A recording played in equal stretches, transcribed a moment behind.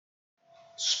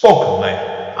Spokenly,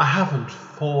 I haven't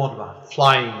thought about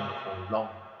flying for a long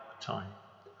time.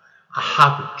 I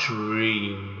haven't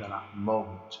dreamed of that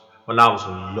moment when I was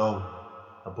alone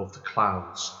above the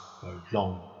clouds for a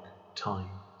long time.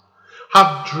 I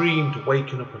haven't dreamed of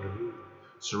waking up in a room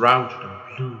surrounded in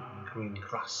blue and green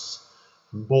grass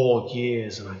for more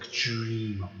years than I could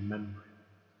dream of remembering.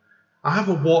 I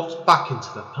haven't walked back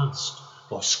into the past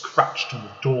or scratched on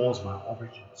the doors of my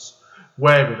origins,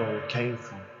 where it all came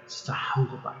from, since I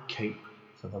held up that cape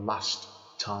for the last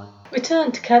time.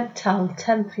 Return to Cape Town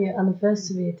 10th Year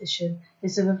Anniversary Edition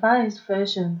is a revised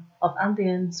version of Andy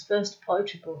N's first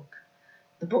poetry book.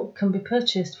 The book can be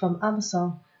purchased from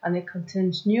Amazon and it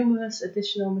contains numerous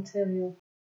additional material.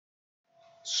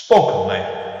 Spokenly.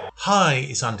 Hi,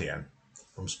 it's Andy N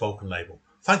from Spoken Label.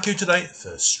 Thank you today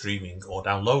for streaming or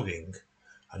downloading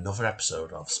another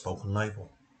episode of Spoken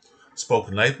Label.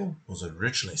 Spoken Label was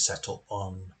originally set up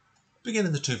on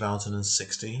beginning of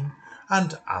 2016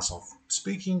 and as of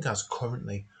speaking has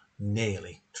currently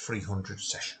nearly 300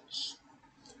 sessions.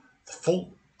 The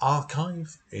full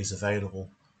archive is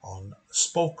available on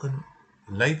Spoken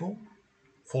Label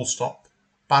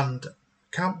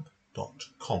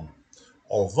bandcamp.com.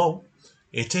 Although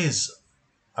it is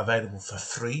available for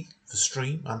free for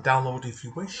stream and download if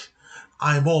you wish,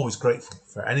 I am always grateful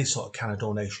for any sort of kind of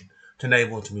donation to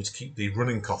enable me to keep the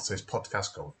running costs of this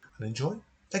podcast going. And enjoy.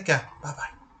 Take care. Bye bye.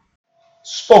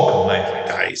 Spoken Label.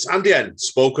 Guys, Andy N,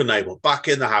 Spoken Label, back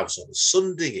in the house on a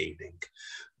Sunday evening.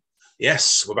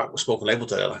 Yes, we're back with Spoken Label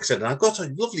today, like I said, and I've got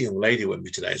a lovely young lady with me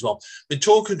today as well. Been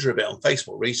talking to her a bit on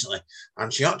Facebook recently,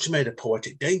 and she actually made a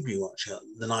poetic debut actually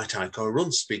the night I go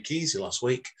run Speakeasy last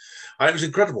week. And it was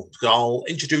incredible. I'll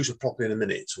introduce her properly in a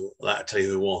minute to let her tell you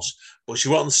who it was. But she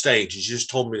went on stage and she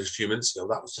just told me a few minutes ago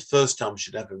that was the first time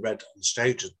she'd ever read on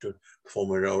stage to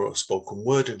perform a spoken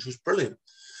word, and she was brilliant.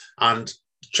 And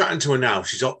chatting to her now,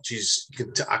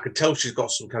 I can tell she's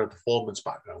got some kind of performance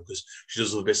background because she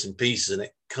does the bits and pieces, and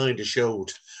it kind of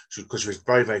showed because she was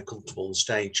very, very comfortable on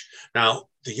stage. Now,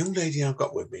 the young lady I've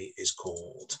got with me is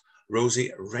called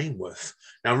Rosie Rainworth.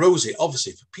 Now, Rosie,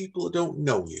 obviously, for people that don't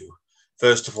know you,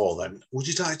 first of all, then, would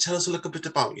you like to tell us a little bit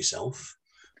about yourself?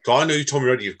 So I know you told me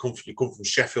already you come from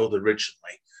Sheffield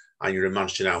originally, and you're in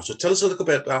Manchester now. So tell us a little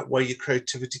bit about where your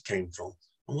creativity came from,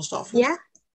 and we'll start first.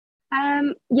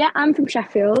 I'm from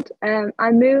Sheffield.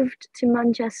 I moved to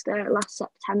Manchester last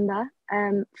September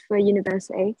for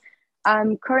university.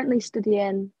 I'm currently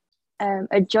studying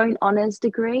a joint honours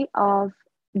degree of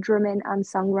drumming and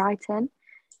songwriting,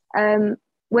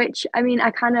 which, I mean,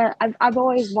 I've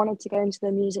always wanted to go into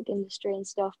the music industry and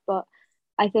stuff, but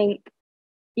I think,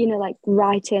 like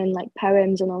writing like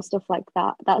poems and all stuff like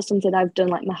that, that's something I've done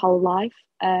like my whole life.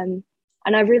 And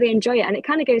I really enjoy it, and it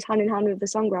kind of goes hand in hand with the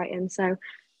songwriting. So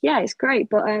yeah, it's great.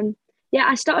 But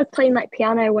I started playing like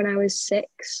piano when I was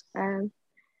 6. Wow.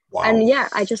 And yeah,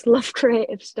 I just love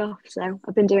creative stuff. So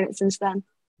I've been doing it since then.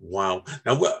 Wow.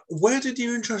 Now, where did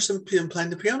your interest in playing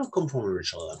the piano come from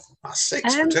originally? At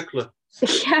 6 in particular?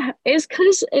 Yeah, it's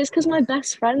because my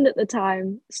best friend at the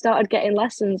time started getting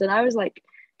lessons, and I was like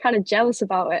kind of jealous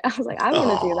about it. I was like, I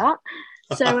want to do that.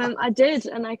 So I did,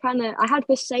 and I had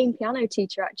the same piano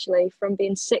teacher actually from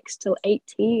being 6 till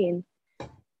 18.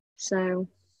 So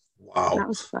wow, that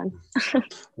was fun.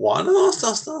 Wow, no, that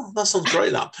sounds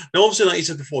great. That now, obviously, like you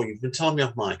said before, you've been telling me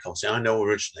off mic. Obviously, I know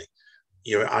originally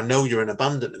I know you're in a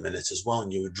band at the minute as well,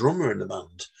 and you're a drummer in the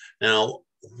band. Now,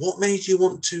 what made you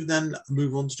want to then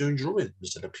move on to doing drumming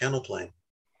instead of piano playing?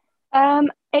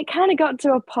 It kind of got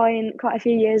to a point quite a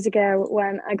few years ago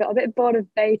when I got a bit bored of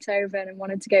Beethoven and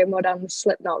wanted to go more down the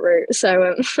Slipknot route.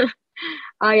 So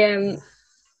I don't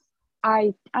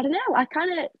know. I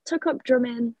kind of took up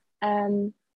drumming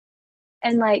in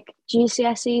like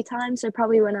GCSE time, so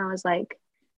probably when I was like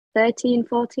 13,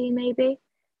 14 maybe.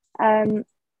 And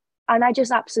I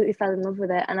just absolutely fell in love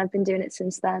with it, and I've been doing it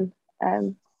since then.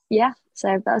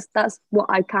 So that's what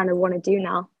I kind of want to do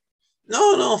now.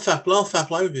 No, fair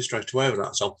play with you straight away with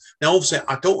that. So now, obviously,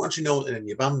 I don't actually know what the name of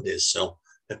your band is, so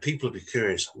if people would be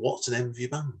curious, what's the name of your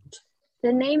band?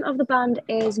 The name of the band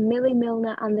is Millie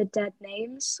Milner and the Dead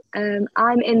Names.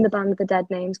 I'm in the band The Dead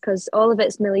Names because all of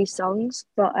it's Millie's songs,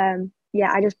 but I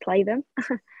just play them.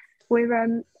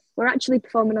 We're actually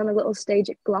performing on a little stage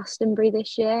at Glastonbury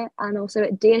this year, and also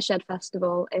at Deershed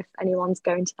Festival if anyone's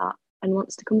going to that and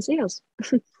wants to come see us.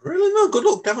 Really? No, good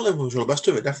luck. Definitely wish you the best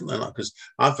of it. Definitely not, because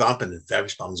I've been in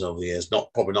various bands over the years.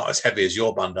 Probably not as heavy as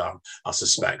your band are, I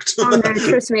suspect. Oh no,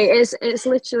 trust me, it's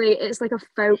literally like a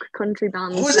folk country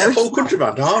band. Oh, is it a folk country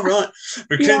band? Oh, right.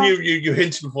 Because yeah. you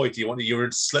hinted before you were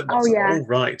into Slipknot. Oh yeah. Oh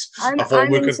right. I'm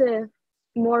into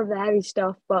more of the heavy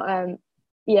stuff, but I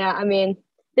mean,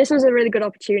 this was a really good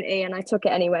opportunity, and I took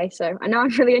it anyway. So I know I'm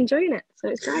really enjoying it. So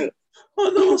it's great.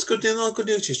 Oh no, that's good. No, good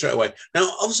news to you straight away. Now,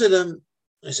 obviously,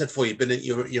 I said before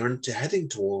you're heading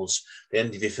towards the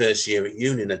end of your first year at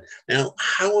uni. Then, now,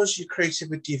 how has your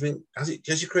creativity? Do you think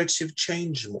has your creativity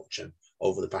changed much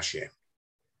over the past year?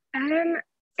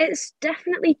 It's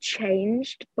definitely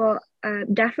changed, but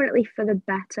definitely for the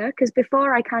better. Because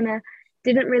before I kind of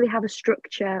didn't really have a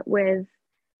structure with,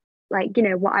 like,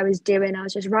 what I was doing. I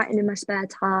was just writing in my spare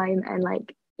time and,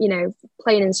 like,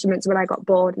 playing instruments when I got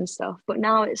bored and stuff. But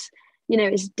now it's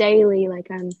daily. Like,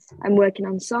 I'm working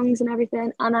on songs and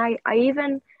everything. And I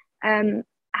even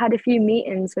had a few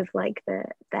meetings with, like,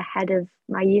 the head of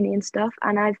my uni and stuff.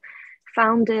 And I've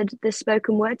founded the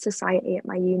spoken word society at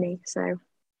my uni. So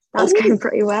that's going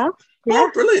pretty well. Yeah.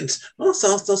 Oh, brilliant. Well,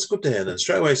 that's good to hear then,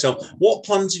 straight away. So what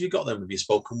plans have you got then with your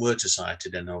spoken word society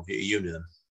then over at uni then?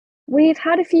 We've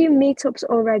had a few meetups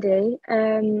already.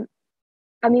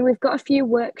 I mean, we've got a few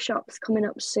workshops coming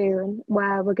up soon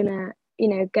where we're going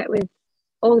to, get with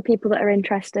all the people that are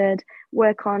interested,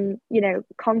 work on,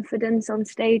 confidence on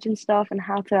stage and stuff, and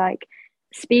how to, like,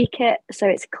 speak it so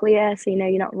it's clear, so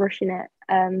you're not rushing it.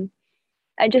 And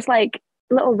just, like,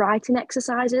 little writing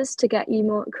exercises to get you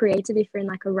more creative if you're in,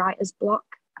 like, a writer's block.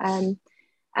 And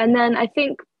then I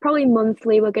think probably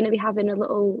monthly we're going to be having a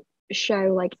little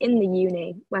show, like, in the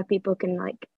uni where people can,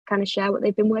 like, kind of share what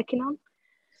they've been working on.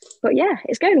 But yeah,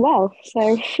 it's going well.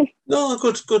 So no,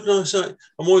 good. No, so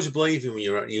I'm always believing when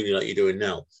you're at uni like you're doing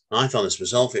now. And I found this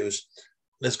myself. There's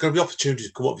going to be opportunities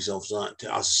to come up with yourself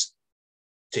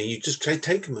you just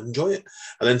take them and enjoy it,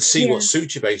 and then see what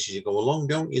suits you basically. You go along,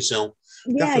 don't you? So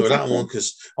definitely with that one,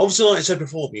 because obviously, like I said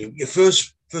before, your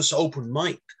first open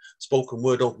mic, spoken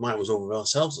word open mic was over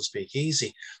ourselves at Speak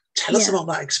Easy. Tell us about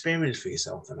that experience for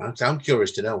yourself, and I'm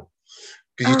curious to know.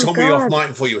 Because you told me off mic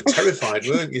before you were terrified,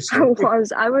 weren't you? So.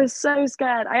 I was so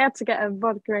scared. I had to get a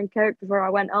vodka and Coke before I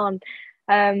went on.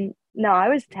 No, I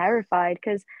was terrified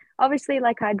because obviously,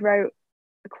 like, I'd wrote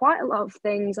quite a lot of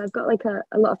things. I've got, like,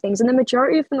 a lot of things, and the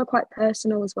majority of them are quite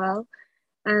personal as well.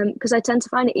 Because I tend to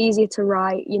find it easier to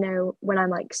write, when I'm,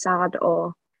 like, sad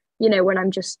or, when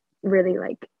I'm just really,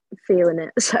 like, feeling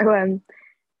it. So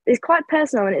it's quite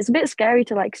personal, and it's a bit scary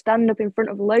to, like, stand up in front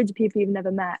of loads of people you've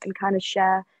never met and kind of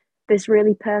share this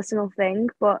really personal thing.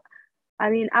 But I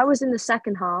mean, I was in the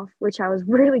second half, which I was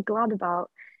really glad about,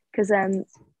 because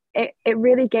it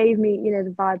really gave me, the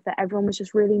vibe that everyone was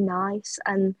just really nice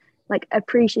and, like,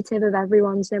 appreciative of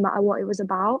everyone's, no matter what it was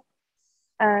about.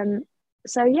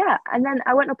 So yeah, and then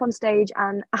I went up on stage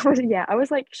and I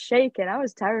was like shaking. I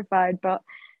was terrified, but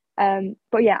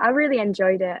yeah, I really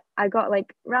enjoyed it. I got,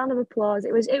 like, round of applause.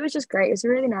 It was just great. It was a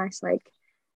really nice, like,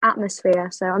 atmosphere.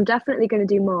 So I'm definitely going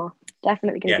to do more.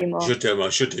 Definitely going to do more.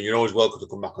 Should do. You're always welcome to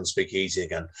come back and Speak Easy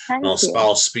again. Thank you.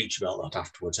 I'll speak to you about that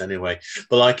afterwards anyway.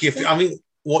 But, like,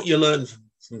 what you learned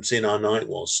from seeing our night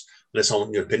was, unless I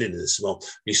want your opinion of this as well,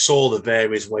 you saw the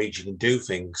various ways you can do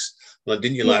things. Like,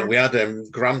 didn't you? Like, we had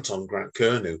Grant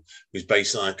Kernu, who's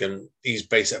based he's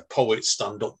based a poet,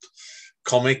 stand-up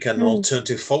comic and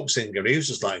alternative folk singer. He was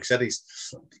just, like I said,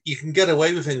 you can get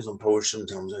away with things on poetry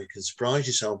sometimes. You can surprise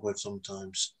yourself with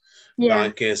sometimes. Yeah.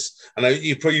 Like, and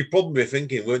you probably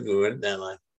thinking, weren't you, went there,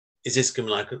 like, is this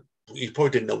coming, like, you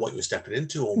probably didn't know what you were stepping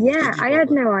into. Almost, I had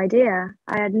no idea.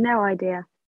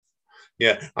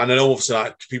 Yeah, and then obviously,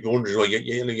 like, people wondering, well,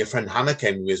 your friend Hannah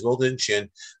came with you as well, didn't she?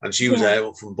 And she was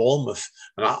there from Bournemouth,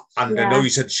 and I know you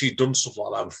said she'd done stuff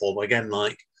like that before, but again,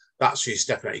 like, that's you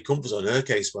stepping out your comfort zone. In her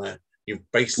case, where you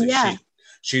basically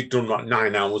she'd done like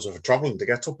 9 hours of traveling to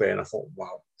get up here, and I thought,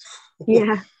 wow.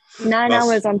 Yeah, 9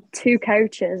 hours on 2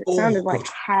 coaches. It sounded like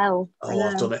hell. Oh,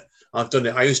 I've done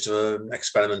it. I used to have an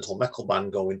experimental metal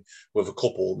band going with a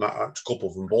couple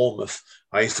from Bournemouth.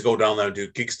 I used to go down there and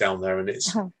do gigs down there, and it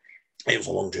was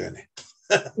a long journey.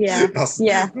 Yeah, that's the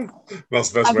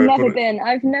best way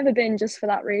I've never been just for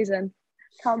that reason.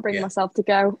 Can't bring myself to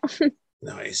go.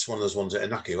 No, it's one of those ones that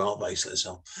knock you out, basically.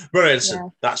 So, but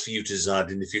listen, that's for you to decide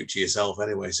in the future yourself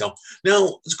anyway. So,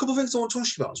 now, there's a couple of things I want to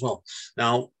ask you about as well.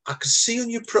 Now, I can see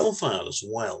on your profile as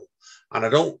well, and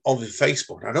on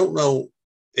Facebook, I don't know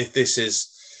if this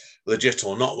is legit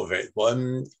or not with it, but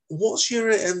what's your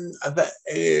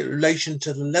relation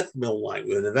to the Lead Mill like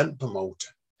with an event promoter?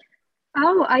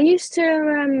 Oh, I used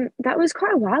to, that was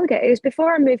quite a while ago. It was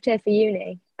before I moved here for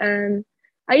uni.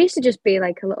 I used to just be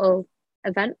like a little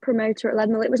event promoter at Lead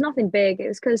Mill. It was nothing big. It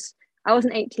was because I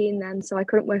wasn't 18 then, so I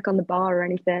couldn't work on the bar or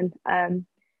anything.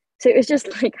 So it was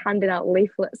just like handing out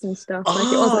leaflets and stuff.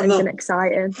 Like, it wasn't anything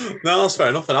exciting. No, that's fair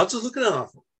enough. And I was just looking at that.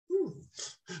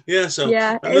 Yeah, so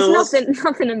Yeah, no, it's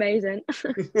nothing amazing.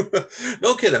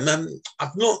 okay then.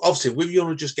 I've not obviously with you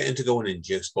only just getting to going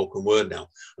into your spoken word now,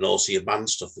 and also your band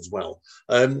stuff as well.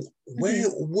 Where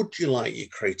would you like your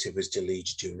creativity to lead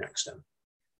you to next? Then,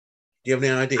 do you have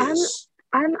any I'm ideas?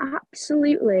 I'm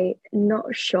absolutely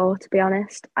not sure, to be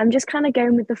honest. I'm just kind of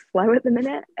going with the flow at the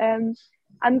minute.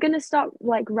 I'm gonna start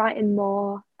like writing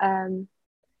more.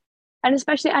 And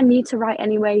especially I need to write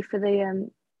anyway for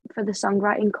the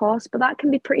songwriting course, but that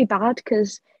can be pretty bad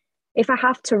because if I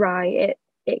have to write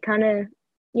it kind of,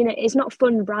 you know, it's not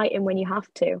fun writing when you have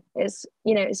to. It's,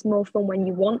 you know, it's more fun when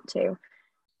you want to.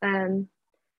 Um,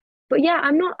 but yeah,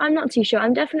 I'm not too sure.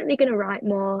 I'm definitely going to write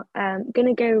more. Going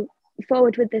to go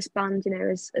forward with this band, you know,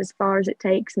 as far as it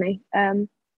takes me. And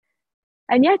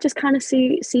yeah, just kind of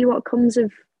see what comes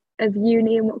of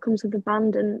uni and what comes of the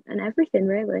band and everything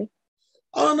really.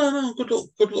 Oh no, good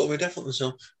luck with definitely. So,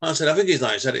 like I said, I think it's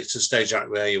like I said, it's a stage right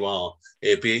where you are.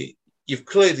 It'd be you've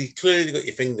clearly got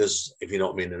your fingers, if you know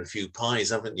what I mean, in a few pies,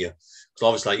 haven't you? So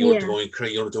obviously, like, you want to Yeah. go and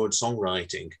create, you want to do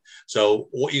songwriting. So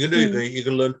what you're gonna do? Mm. You're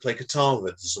gonna learn to play guitar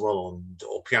with as well,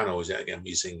 or piano. Is it again?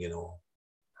 You singing or?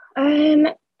 Um,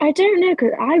 I don't know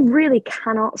because I really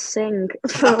cannot sing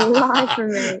for the life of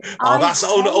me. Oh, I that's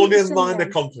only hate a minor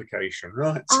singing. complication,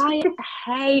 right? I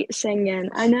hate singing.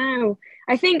 I know.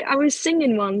 I think I was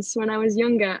singing once when I was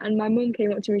younger, and my mum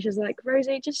came up to me. She was like,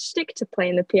 "Rosie, just stick to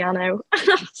playing the piano." I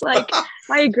was like,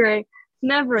 "I agree.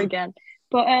 Never again."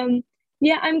 But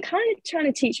yeah, I'm kind of trying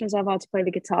to teach myself how to play the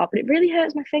guitar, but it really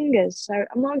hurts my fingers, so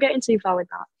I'm not getting too far with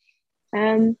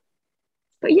that.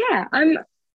 But yeah, I'm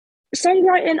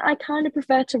songwriting. I kind of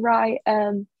prefer to write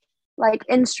like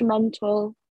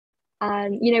instrumental,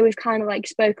 and you know, with kind of like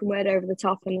spoken word over the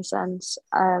top in a sense.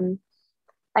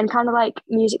 And kind of like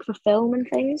music for film and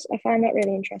things. I find that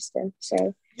really interesting.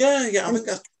 So Yeah. I and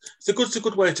think it's a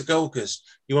good way to go because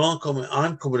I'm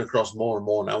coming across more and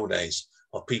more nowadays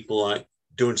of people like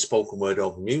doing spoken word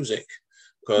over music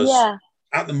because yeah,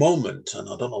 at the moment, and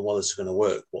I don't know whether this is going to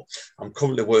work, but I'm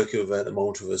currently working with at the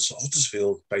moment with a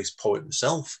Huddersfield-based poet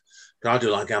myself. I do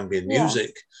like ambient yeah,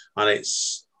 music, and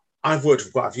I've worked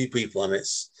with quite a few people, and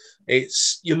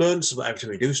it's you learn something every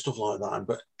time you do stuff like that.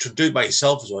 But to do it by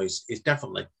yourself as well is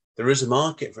definitely there is a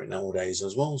market for it nowadays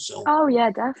as well. So oh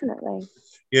yeah, definitely.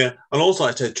 yeah, and also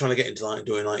like trying to get into like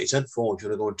doing like you said before, if you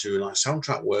want to go into like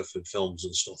soundtrack work for films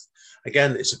and stuff.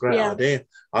 Again, it's a great Yeah, idea,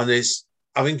 and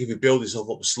I think if you build yourself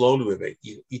up slowly with it,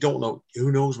 you don't know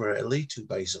who knows where it'll lead to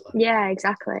basically. yeah,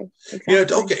 exactly, Yeah,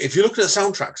 exactly. okay. If you look at the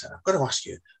soundtracks, then I've got to ask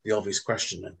you the obvious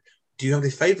question. Then, do you have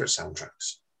any favourite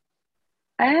soundtracks?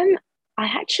 Um, I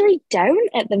actually don't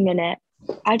at the minute.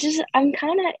 I'm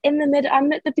kind of in the mid.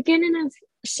 I'm at the beginning of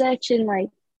searching, like,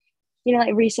 you know,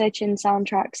 like researching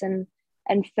soundtracks and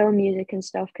film music and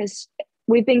stuff because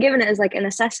we've been given it as like an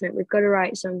assessment. We've got to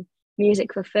write some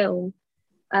music for film.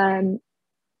 Um,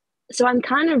 so I'm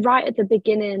kind of right at the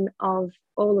beginning of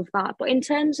all of that. But in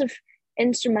terms of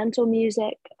instrumental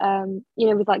music, you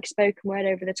know, with like spoken word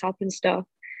over the top and stuff,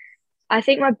 I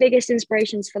think my biggest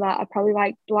inspirations for that are probably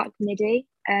like Black Midi.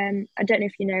 I don't know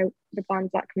if you know the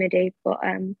band Black Midi, but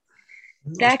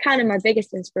they're kind of my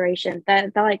biggest inspiration.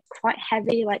 They're like quite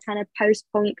heavy, like kind of post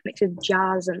punk mixed with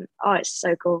jazz, and oh, it's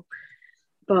so cool.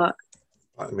 But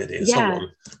Black Midi. It's yeah,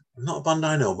 not a band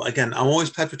I know, but again, I'm always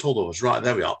Pepper told us, right,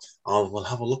 there we are. We'll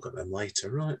have a look at them later,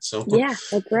 right? So yeah,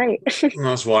 they're great.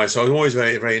 that's why. So I'm always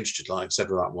very, very interested, like I said,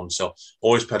 with that one. So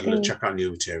always peddling to Mm, check out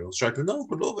new materials. So I go, no,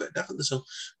 good love it, definitely. So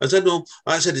I said, no,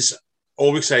 like I said, it's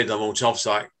always say at the moment,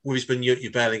 obviously, like, we've been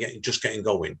you're barely getting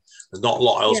going. There's not a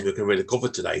lot else yeah. we can really cover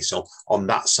today. So on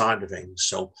that side of things.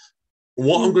 So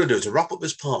what I'm Mm. going to do to wrap up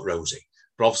this part, Rosie,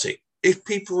 but obviously, if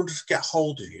people want to get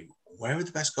hold of you, where are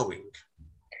the best going?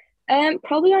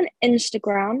 Probably on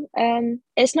Instagram.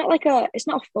 It's not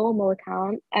a formal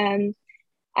account.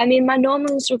 I mean, my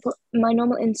normal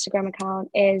Instagram account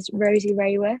is Rosie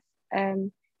Rayworth.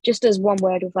 Just as one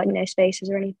word with like no spaces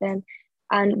or anything.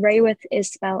 And Rayworth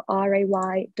is spelled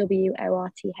Rayworth.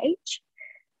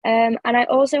 And I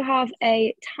also have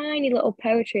a tiny little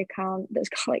poetry account that's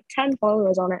got like 10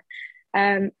 followers on it.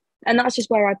 And that's just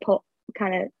where I put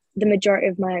kind of the majority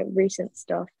of my recent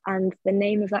stuff. And the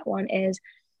name of that one is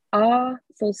R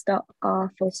full stop,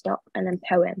 R full stop, and then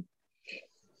poem.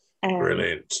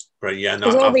 Brilliant. But yeah, no,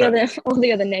 Because all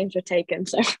the other names were taken.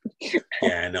 So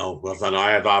yeah, no. Well, then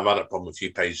I've had a problem with a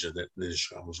few pages of the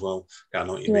Instagram as well. Yeah, I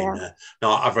know what you mean yeah, there.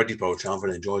 No, I've read your poetry. I've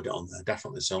really enjoyed it on there,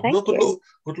 definitely. So, no, thank you.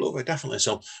 good luck with it, definitely.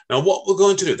 So, now what we're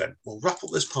going to do then, we'll wrap up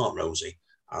this part, Rosie,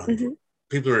 and Hmm.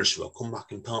 people are interested. We'll come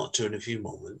back in part two in a few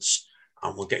moments,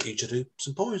 and we'll get you to do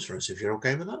some poems for us if you're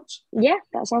okay with that. Yeah,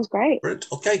 that sounds great. Brilliant.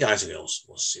 Okay, guys and girls,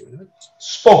 we'll see you in a minute.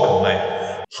 Spoken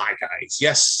Label. Hi, guys.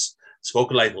 Yes,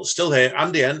 Spoken Label still here.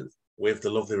 Andy N with the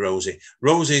lovely Rosie.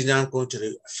 Rosie is now going to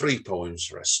do 3 poems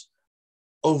for us.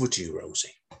 Over to you,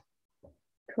 Rosie.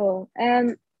 Cool.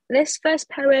 This first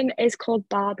poem is called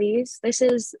Barbies. This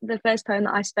is the first poem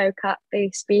that I spoke at the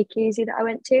speakeasy that I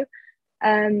went to.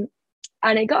 And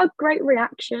it got a great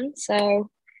reaction. So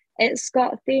it's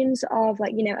got themes of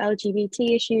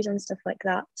LGBT issues and stuff like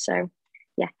that. So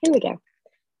yeah, here we go.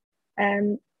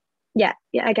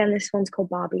 Again, this one's called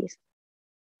Barbies.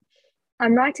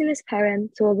 I'm writing this poem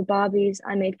to all the Barbies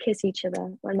I made kiss each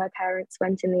other when my parents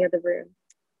went in the other room.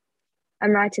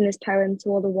 I'm writing this poem to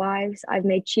all the wives I've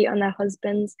made cheat on their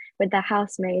husbands with their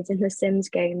housemaids in the Sims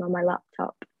game on my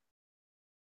laptop.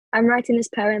 I'm writing this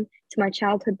poem to my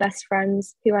childhood best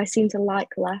friends who I seem to like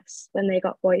less when they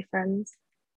got boyfriends.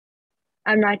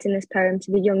 I'm writing this poem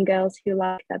to the young girls who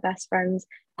like their best friends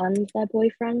and their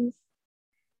boyfriends.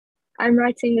 I'm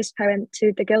writing this poem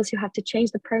to the girls who have to change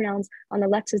the pronouns on the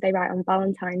letters they write on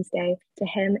Valentine's Day to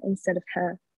him instead of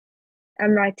her.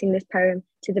 I'm writing this poem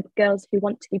to the girls who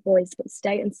want to be boys but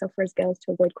stay and suffer as girls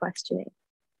to avoid questioning.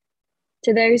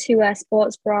 To those who wear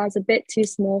sports bras a bit too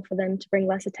small for them to bring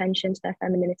less attention to their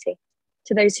femininity.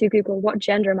 To those who Google what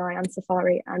gender am I on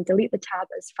Safari and delete the tab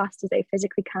as fast as they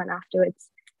physically can afterwards.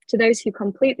 To those who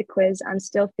complete the quiz and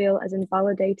still feel as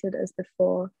invalidated as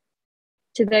before.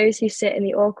 To those who sit in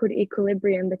the awkward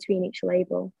equilibrium between each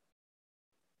label.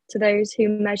 To those who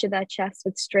measure their chests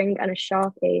with string and a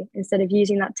Sharpie instead of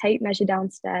using that tape measure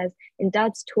downstairs in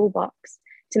Dad's toolbox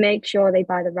to make sure they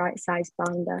buy the right size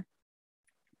binder.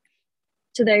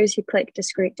 To those who click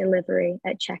discreet delivery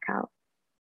at checkout.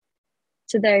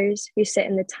 To those who sit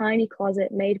in the tiny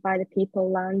closet made by the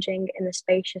people lounging in the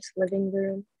spacious living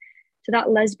room. To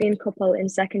that lesbian couple in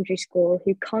secondary school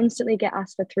who constantly get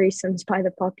asked for threesomes by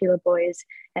the popular boys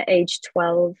at age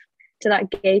 12. To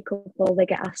that gay couple they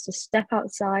get asked to step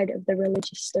outside of the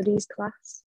religious studies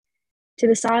class. To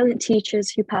the silent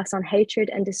teachers who pass on hatred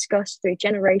and disgust through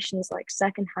generations like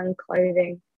secondhand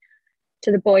clothing.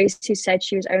 To the boys who said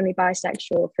she was only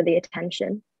bisexual for the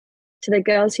attention. To the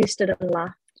girls who stood and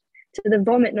laughed. To the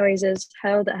vomit noises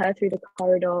hurled at her through the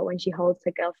corridor when she holds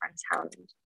her girlfriend's hand.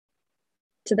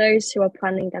 To those who are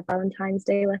planning their Valentine's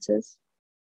Day letters.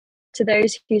 To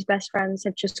those whose best friends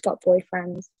have just got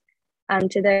boyfriends. And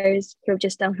to those who have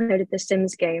just downloaded the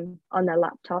Sims game on their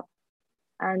laptop.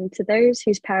 And to those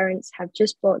whose parents have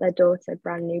just bought their daughter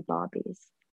brand new Barbies.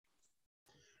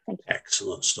 Thank you.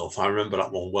 Excellent stuff. I remember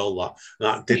that one well.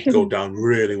 That did go down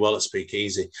really well at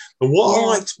Speakeasy. And what I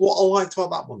liked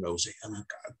about that one, Rosie, and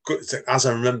as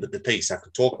I remembered the piece, I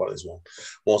could talk about this one,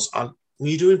 was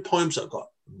when you're doing poems that have got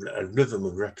a rhythm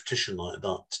of repetition like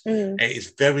that, it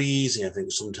is very easy, I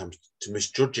think, sometimes to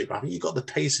misjudge it. But I think you got the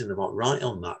pacing about right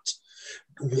on that.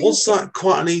 Was that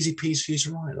quite an easy piece for you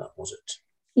to write? That was it?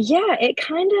 Yeah, it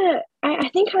kind of. I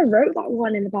think I wrote that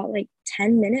one in about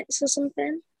 10 minutes or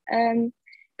something.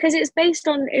 Because it's based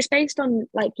on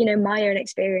my own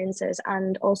experiences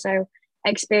and also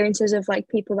experiences of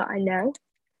people that I know.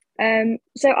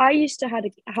 So I used to have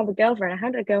a girlfriend. I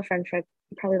had a girlfriend for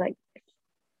probably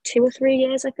 2 or 3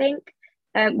 years, I think,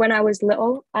 when I was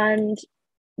little. And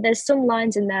there's some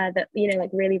lines in there that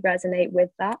really resonate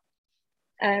with that.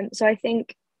 So I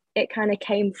think it kind of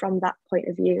came from that point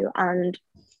of view, and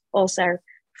also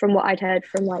from what I'd heard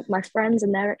from my friends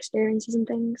and their experiences and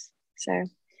things. So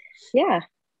yeah.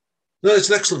 No, it's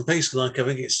an excellent piece. I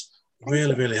think it's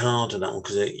really, really hard on that one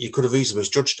because you could have easily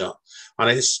misjudged that. And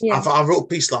I've wrote a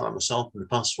piece like that myself in the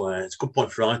past where it's a good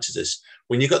point for writers is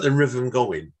when you got the rhythm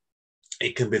going,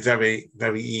 it can be very,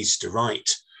 very easy to write,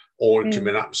 or it can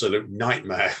be an absolute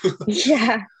nightmare.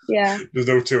 Yeah. There's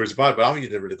no two ways about it, but I think you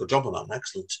did a really good job on that.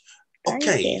 Excellent.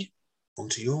 Okay, on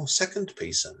to your second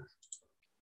piece then.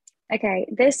 Okay,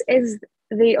 this is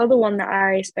the other one that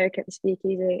I spoke at the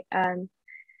Speakeasy.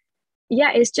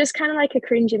 It's just kind of like a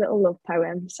cringy little love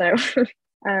poem. So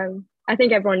I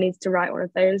think everyone needs to write one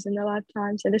of those in their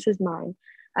lifetime. So this is mine.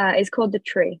 It's called The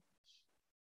Tree.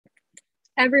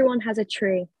 Everyone has a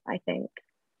tree, I think.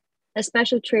 A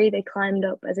special tree they climbed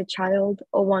up as a child,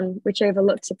 or one which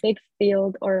overlooks a big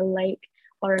field or a lake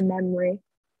or a memory.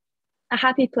 A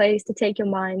happy place to take your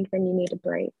mind when you need a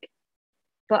break.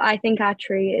 But I think our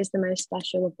tree is the most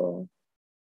special of all.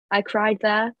 I cried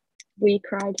there, we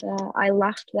cried there, I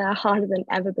laughed there harder than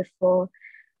ever before.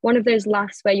 One of those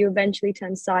laughs where you eventually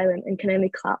turn silent and can only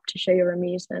clap to show your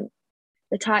amusement.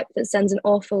 The type that sends an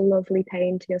awful lovely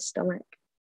pain to your stomach.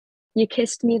 You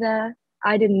kissed me there,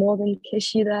 I did more than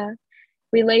kiss you there.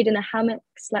 We laid in a hammock,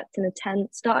 slept in a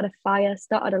tent, started a fire,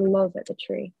 started a love at the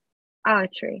tree. Our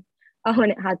tree. Oh,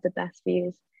 and it had the best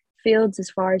views. Fields as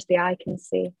far as the eye can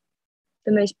see.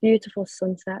 The most beautiful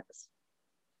sunsets.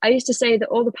 I used to say that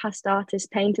all the past artists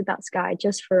painted that sky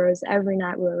just for us every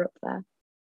night we were up there.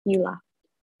 You laughed.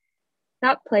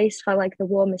 That place felt like the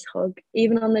warmest hug,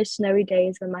 even on those snowy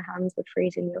days when my hands would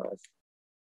freeze in yours.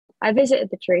 I visited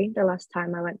the tree the last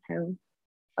time I went home.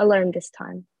 Alone this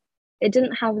time. It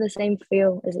didn't have the same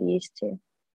feel as it used to.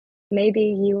 Maybe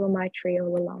you were my tree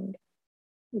all along.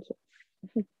 Thank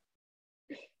you.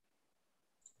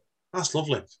 That's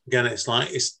lovely. Again,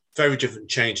 it's very different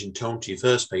change in tone to your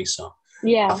first piece. So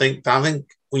Yeah. I think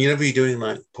whenever you're doing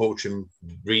like poetry and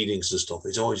readings and stuff,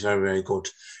 it's always very, very good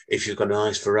if you've got a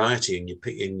nice variety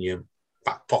in your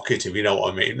back pocket, if you know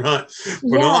what I mean, right?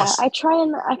 But yeah, I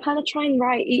kind of try and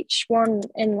write each one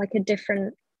in like a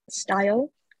different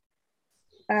style.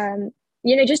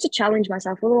 Just to challenge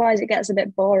myself. Otherwise, it gets a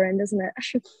bit boring, doesn't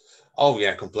it? Oh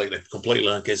yeah, completely.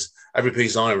 Because every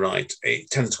piece I write, it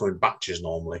tends to go in batches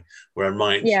normally, where I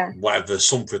write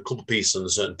some for a couple of pieces on a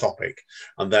certain topic,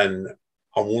 and then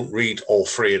I won't read all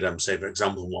three of them. Say, for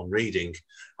example, one reading,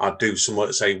 I'd do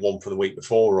somewhat, say, one for the week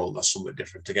before, or that's something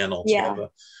different again altogether.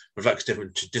 Reflects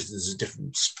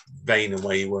different vein and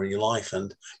where you were in your life.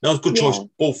 And no, good choice.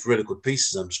 Both really good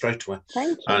pieces. Straight away.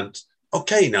 Thank you. And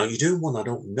okay, now you're doing one I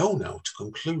don't know now to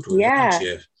conclude with. Aren't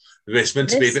you? It's meant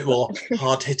to be a bit more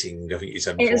hard hitting, I think you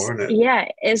said before, isn't it? Yeah,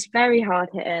 it's very hard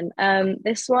hitting.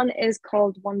 This one is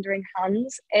called Wandering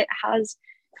Hands. It has,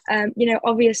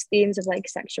 obvious themes of like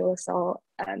sexual assault.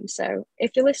 So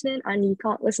if you're listening and you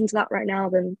can't listen to that right now,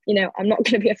 then I'm not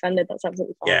going to be offended. That's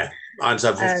absolutely fine. Yeah,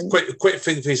 and quick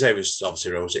thing for you say was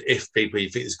obviously, Rosie, if you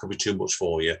think this could be too much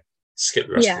for you, skip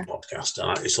the rest of the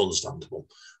podcast. It's understandable.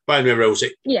 But anyway,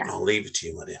 Rosie, I'll leave it to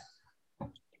you, my dear.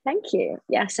 Thank you.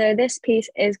 Yeah, so this piece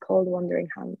is called Wandering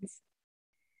Hands.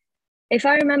 If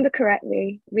I remember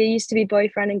correctly, we used to be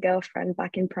boyfriend and girlfriend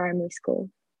back in primary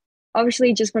school.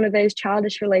 Obviously, just one of those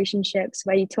childish relationships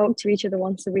where you talk to each other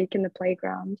once a week in the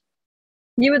playground.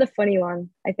 You were the funny one,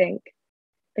 I think.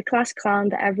 The class clown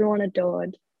that everyone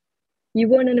adored. You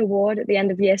won an award at the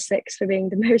end of year 6 for being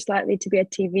the most likely to be a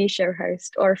TV show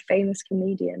host or a famous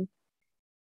comedian.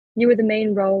 You were the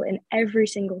main role in every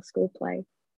single school play.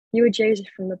 You were Joseph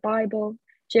from the Bible,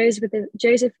 Joseph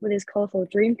with his colourful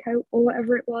dream coat or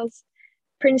whatever it was,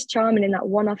 Prince Charming in that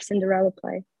one-off Cinderella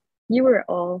play. You were it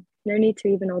all, no need to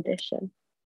even audition.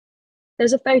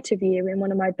 There's a photo of you in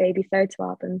one of my baby photo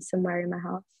albums somewhere in my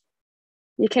house.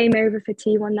 You came over for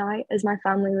tea one night as my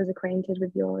family was acquainted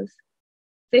with yours.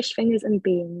 Fish fingers and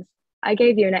beans. I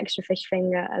gave you an extra fish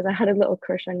finger as I had a little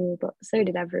crush on you, but so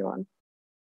did everyone.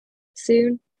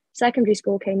 Soon, secondary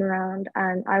school came around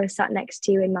and I was sat next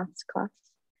to you in maths class.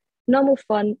 Normal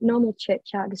fun, normal chit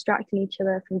chat, distracting each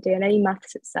other from doing any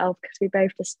maths itself because we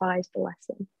both despised the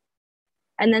lesson.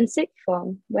 And then sixth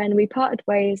form, when we parted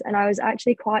ways and I was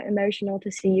actually quite emotional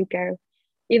to see you go,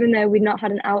 even though we'd not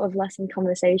had an out of lesson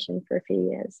conversation for a few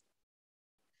years.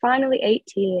 Finally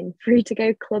 18, free to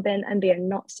go clubbing and be a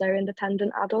not so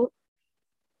independent adult.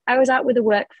 I was out with a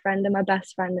work friend and my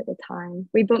best friend at the time.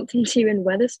 We bumped into you in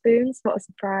Wetherspoons, what a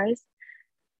surprise.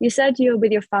 You said you were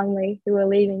with your family who were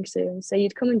leaving soon, so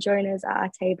you'd come and join us at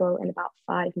our table in about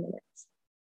 5 minutes.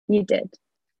 You did.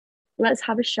 Let's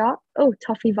have a shot. Oh,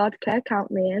 toffee vodka,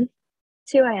 count me in.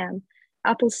 2 a.m.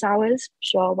 Apple sours,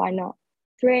 sure, why not?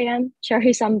 3 a.m.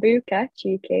 Cherry sambuca,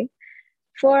 cheeky.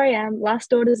 4 a.m.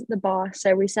 Last orders at the bar,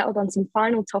 so we settled on some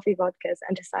final toffee vodkas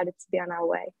and decided to be on our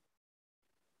way.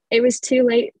 It was too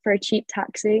late for a cheap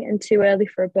taxi and too early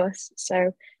for a bus,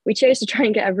 so we chose to try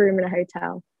and get a room in a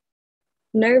hotel.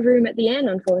 No room at the inn,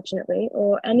 unfortunately,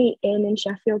 or any inn in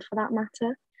Sheffield for that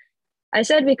matter. I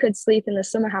said we could sleep in the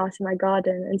summer house in my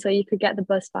garden until you could get the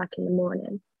bus back in the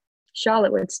morning.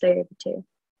 Charlotte would stay over too.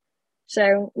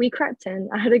 So we crept in.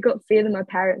 I had a gut feeling my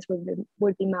parents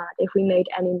would be mad if we made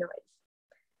any noise.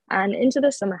 And into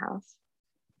the summer house.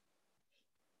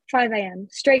 5 a.m.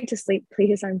 Straight to sleep,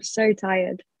 please. I'm so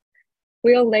tired.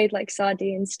 We all laid like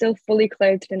sardines, still fully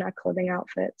clothed in our clothing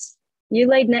outfits. You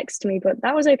laid next to me, but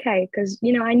that was okay because,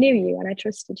 I knew you and I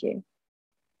trusted you.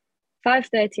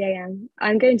 5:30 a.m.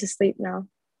 I'm going to sleep now.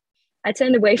 I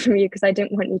turned away from you because I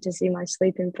didn't want you to see my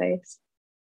sleeping face.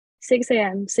 6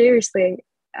 a.m. Seriously,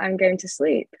 I'm going to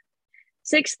sleep.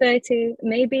 6:30,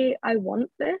 maybe I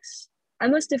want this. I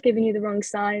must have given you the wrong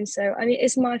sign, so,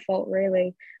 it's my fault,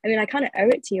 really. I kind of owe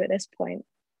it to you at this point.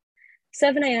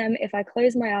 7 a.m, if I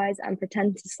close my eyes and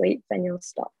pretend to sleep, then you'll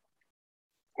stop.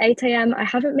 8 a.m, I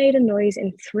haven't made a noise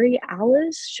in 3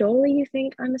 hours. Surely you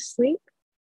think I'm asleep?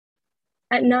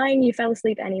 At 9, you fell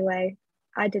asleep anyway.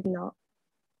 I did not.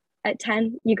 At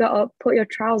 10, you got up, put your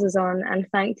trousers on, and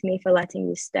thanked me for letting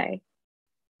you stay.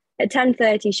 At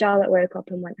 10:30, Charlotte woke up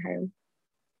and went home.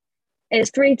 It's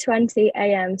 3:20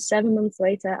 a.m. 7 months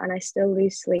later, and I still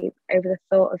lose sleep over the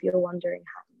thought of your wandering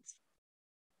hands.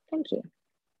 Thank you.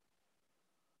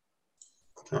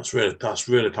 That's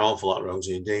really powerful, that,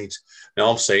 Rosie, indeed. Now,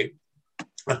 obviously,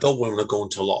 I don't want to go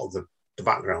into a lot of the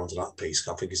background of that piece.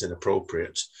 I think it's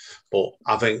inappropriate, but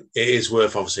I think it is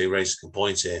worth obviously raising a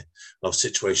point here of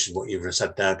situations, what you've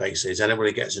said there basically is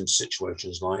anybody gets into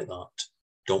situations like that,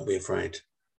 don't be afraid.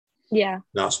 Yeah.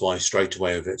 That's why straight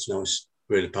away with it, it's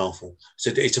really powerful.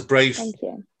 So it's a brave, Thank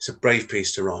you. It's a brave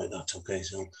piece to write that. Okay,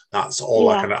 so that's all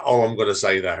all I'm going to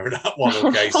say there in that one.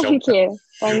 Okay, Thank you.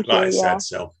 Like I said,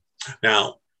 so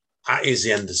now that is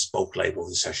the end of Spoke Label of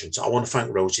the session. So I want to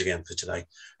thank Rosie again for today.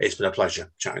 It's been a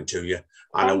pleasure chatting to you,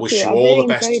 and I wish you all the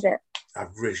best. I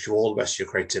wish you all the best of your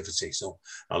creativity. So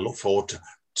I look forward to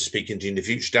speaking to you in the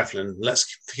future, definitely. And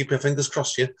let's keep our fingers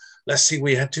crossed here. Let's see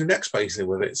where you head to next, basically,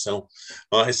 with it. So,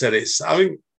 like I said,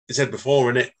 I said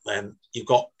before, innit? You've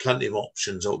got plenty of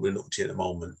options opening up to you at the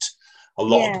moment. A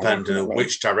lot depending on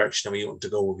which direction you want to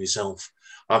go with yourself.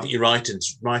 I think your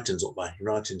writing's up there.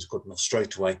 Your writing's good enough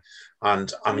straight away.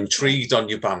 And I'm intrigued on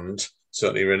your band.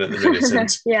 Certainly you're in at the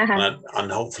minute.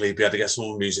 And hopefully be able to get some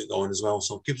more music going as well.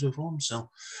 So keep them informed. So,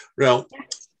 well,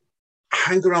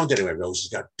 hang around anyway, Rose.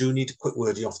 I do need a quick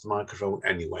word off the microphone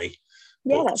anyway.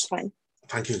 Yeah, that's fine.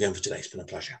 Thank you again for today. It's been a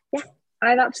pleasure. Yeah,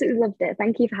 I've absolutely loved it.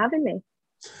 Thank you for having me.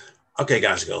 Okay,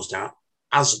 guys and girls, now,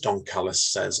 as Don Callis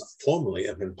says, formerly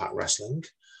of Impact Wrestling,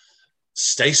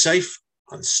 stay safe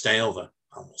and stay over.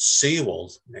 And we'll see you all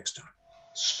next time.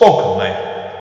 Spoken Label.